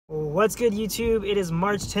What's good, YouTube? It is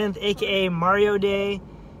March 10th, aka Mario Day.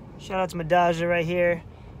 Shout out to Midajah right here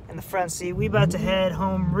in the front seat. We about to head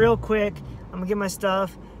home real quick. I'm gonna get my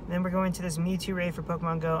stuff, and then we're going to this Mewtwo raid for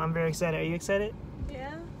Pokemon Go. I'm very excited. Are you excited?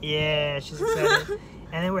 Yeah. Yeah, she's excited.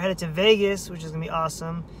 And then we're headed to Vegas, which is gonna be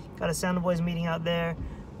awesome. Got a Sound of Boys meeting out there,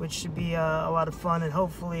 which should be a lot of fun and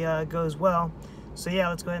hopefully goes well. So yeah,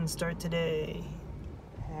 let's go ahead and start today.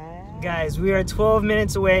 Guys, we are 12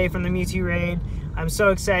 minutes away from the Mewtwo raid. I'm so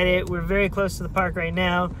excited. We're very close to the park right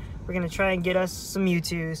now. We're gonna try and get us some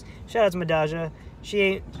Mewtwo's. Shout out to Midajah.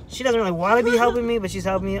 She doesn't really want to be helping me, but she's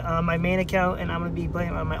helping me on my main account, and I'm gonna be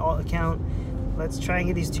playing on my alt account. Let's try and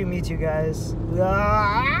get these two Mewtwo guys. Okay.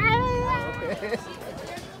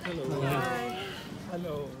 Hello. Hi.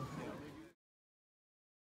 Hello.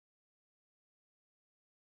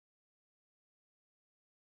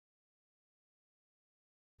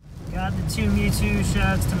 Got the two Mewtwo.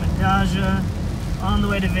 Shouts to Midajah. On the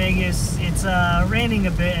way to Vegas. It's raining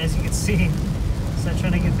a bit, as you can see. So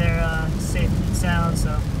trying to get there safe and sound.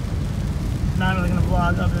 So not really gonna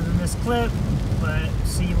vlog other than this clip, but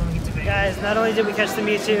see you when we get to Vegas. Guys, not only did we catch the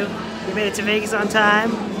Mewtwo, we made it to Vegas on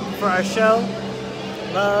time for our show.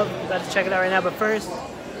 Love. About to check it out right now, but first,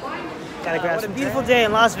 gotta grab some. What a beautiful day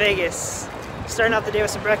in Las Vegas. Starting off the day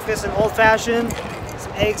with some breakfast, an old fashioned,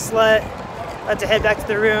 some egg slut. About to head back to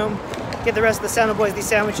the room, get the rest of the Sound of Boys these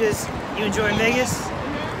sandwiches. You enjoying Vegas?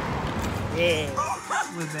 Yeah.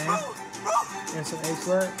 With babe. And some egg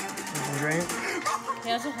slut. And some drink. He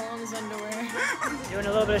has a hole in his underwear. Doing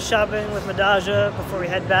a little bit of shopping with Midajah before we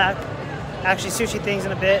head back. Actually, sushi things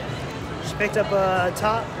in a bit. She picked up a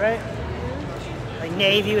top, right? Like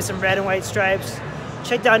navy with some red and white stripes.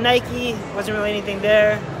 Checked out Nike. Wasn't really anything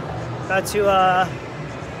there. About to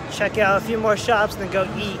check out a few more shops and then go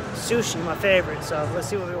eat sushi, my favorite. So let's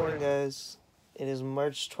see what we order. Hey guys, it is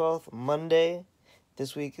March 12th, Monday.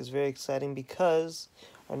 This week is very exciting because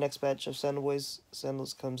our next batch of Sound of Boys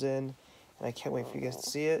sandals comes in, and I can't wait for you guys to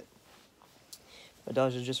see it.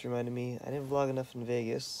 Midajah just reminded me I didn't vlog enough in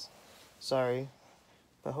Vegas. Sorry,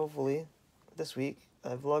 but hopefully this week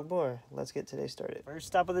I vlog more. Let's get today started. First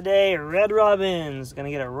stop of the day, Red Robin's.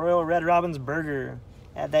 Gonna get a Royal Red Robin's burger.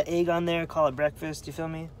 Add that egg on there, call it breakfast, you feel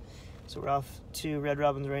me? So we're off to Red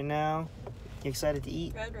Robin's right now. You excited to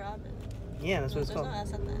eat? Red Robin. Yeah, that's what it's called. No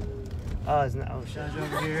S at that. Oh, isn't that? Oh, Shaja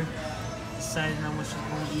over here deciding on what she's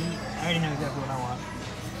going to eat. I already know exactly what I want.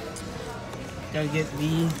 Gotta get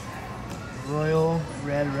the Royal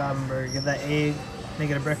Red Robin burger. Get that egg, make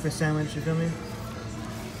it a breakfast sandwich, you feel me?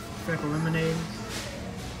 Freckle lemonade.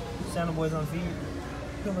 Sound of Boys on feet.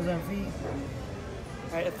 Pumas on feet.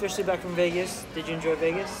 Alright, officially back from Vegas. Did you enjoy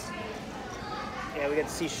Vegas? Yeah, we got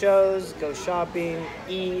to see shows, go shopping,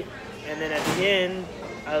 eat, and then at the end,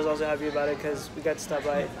 I was also happy about it because we got to stop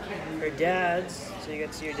by her dad's, so you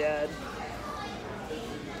got to see your dad.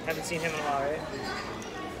 Haven't seen him in a while, right?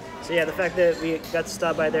 So yeah, the fact that we got to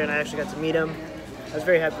stop by there and I actually got to meet him, I was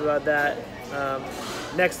very happy about that.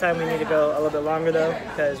 Next time we need to go a little bit longer though,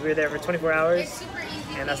 because we were there for 24 hours,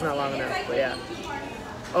 and that's not long enough, but yeah.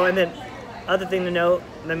 Oh, and then, other thing to note,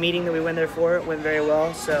 the meeting that we went there for went very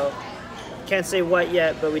well, so can't say what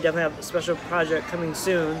yet, but we definitely have a special project coming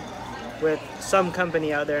soon with some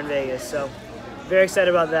company out there in Vegas, so very excited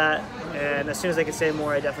about that, and as soon as I can say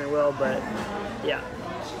more, I definitely will, but yeah,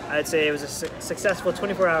 I'd say it was a successful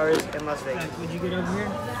 24 hours in Las Vegas. Would you get over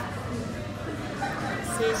here?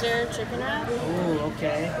 Caesar chicken wrap. Ooh,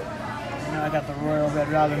 okay. Now I got the Royal Red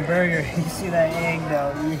Robin burger. You see that egg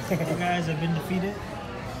though. You guys have been defeated.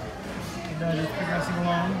 Just progressing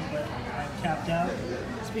along, but I'm tapped out.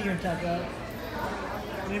 Speaking of tapped out,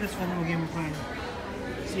 look at this fun little game we're playing.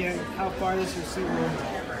 See how far this receiver is.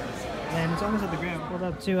 And it's almost at the ground. Pulled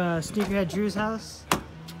up to Sneakerhead Drew's house.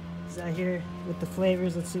 He's out here with the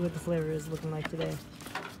flavors. Let's see what the flavor is looking like today.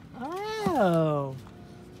 Oh!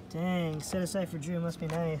 Dang, set aside for Drew. Must be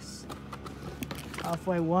nice.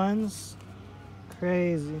 Off-white ones.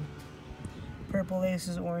 Crazy. Purple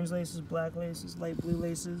laces, orange laces, black laces, light blue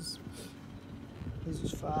laces. These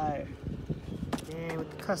are fire. Damn, with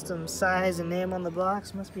the custom size and name on the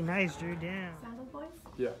box. Must be nice, Drew. Damn. Saddle Boys?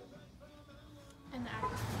 Yeah. And the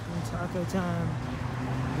actor. And taco time.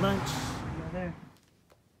 Lunch. Right there.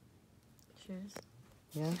 Cheers.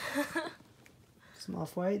 Yeah? Some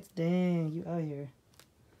off-whites? Dang, you out here.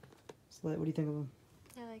 Slut, what do you think of them?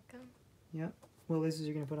 I like them. Yep. What laces are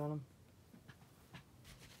you going to put on them?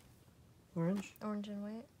 Orange? Orange and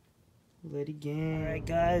white. Lady gang. Alright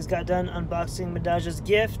guys, got done unboxing Midajah's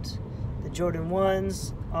gift, the Jordan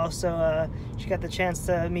 1s. Also, she got the chance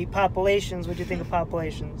to meet Populations. What do you think of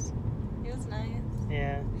Populations? It was nice.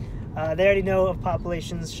 Yeah. They already know of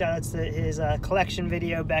Populations. Shout outs to his collection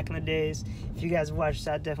video back in the days. If you guys watched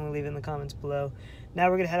that, definitely leave it in the comments below. Now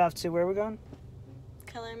we're gonna head off to where we're going.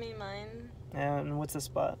 Color Me Mine. And what's the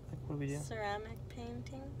spot? Like, what do we do? Ceramic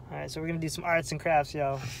painting. All right, so we're gonna do some arts and crafts,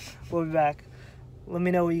 y'all. We'll be back. Let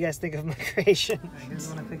me know what you guys think of my creation. All right, here's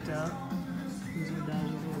the one I picked out. Here's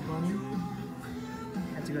Midajah's little bunny.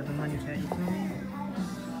 Had to go with the money cat, you feel me?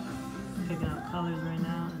 Picking out colors right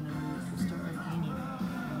now, and then we're gonna start painting.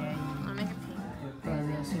 Yay. I'll make a pink.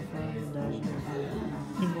 Progress so far. Midajah with the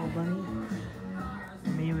pink little bunny.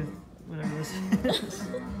 And me with whatever this is.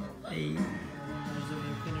 Hey. Midajah's over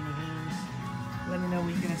there putting her hands. Let me know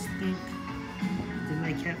what you guys think. Did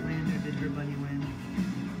my cat win or did her bunny win?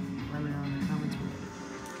 Let me know in the comments below.